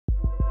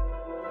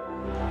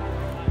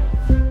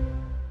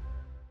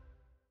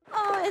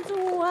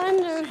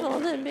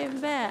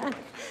bad.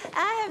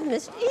 I have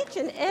missed each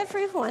and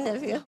every one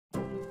of you.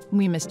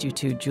 We missed you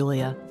too,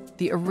 Julia.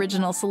 The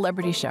original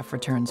celebrity chef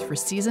returns for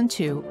season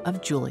 2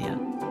 of Julia,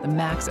 the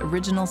Max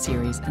original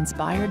series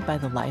inspired by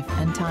the life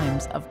and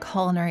times of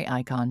culinary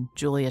icon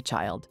Julia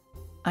Child.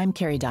 I'm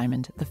Kerry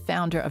Diamond, the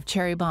founder of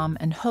Cherry Bombe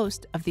and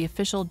host of the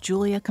official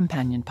Julia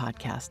Companion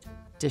podcast,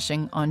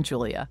 Dishing on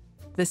Julia.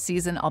 This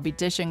season, I'll be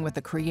dishing with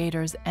the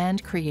creators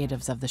and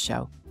creatives of the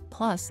show,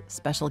 plus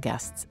special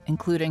guests,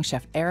 including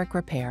Chef Eric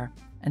Repair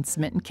and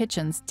Smitten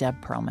Kitchen's Deb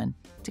Perlman,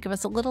 to give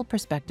us a little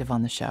perspective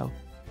on the show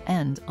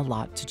and a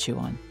lot to chew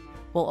on.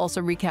 We'll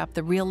also recap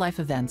the real-life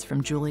events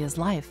from Julia's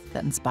life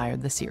that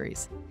inspired the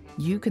series.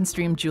 You can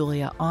stream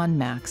Julia on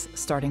Max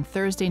starting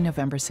Thursday,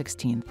 November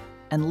 16th,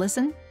 and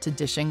listen to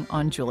Dishing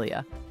on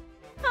Julia.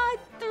 How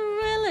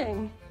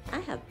thrilling! I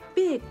have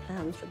big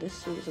plans for this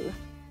season.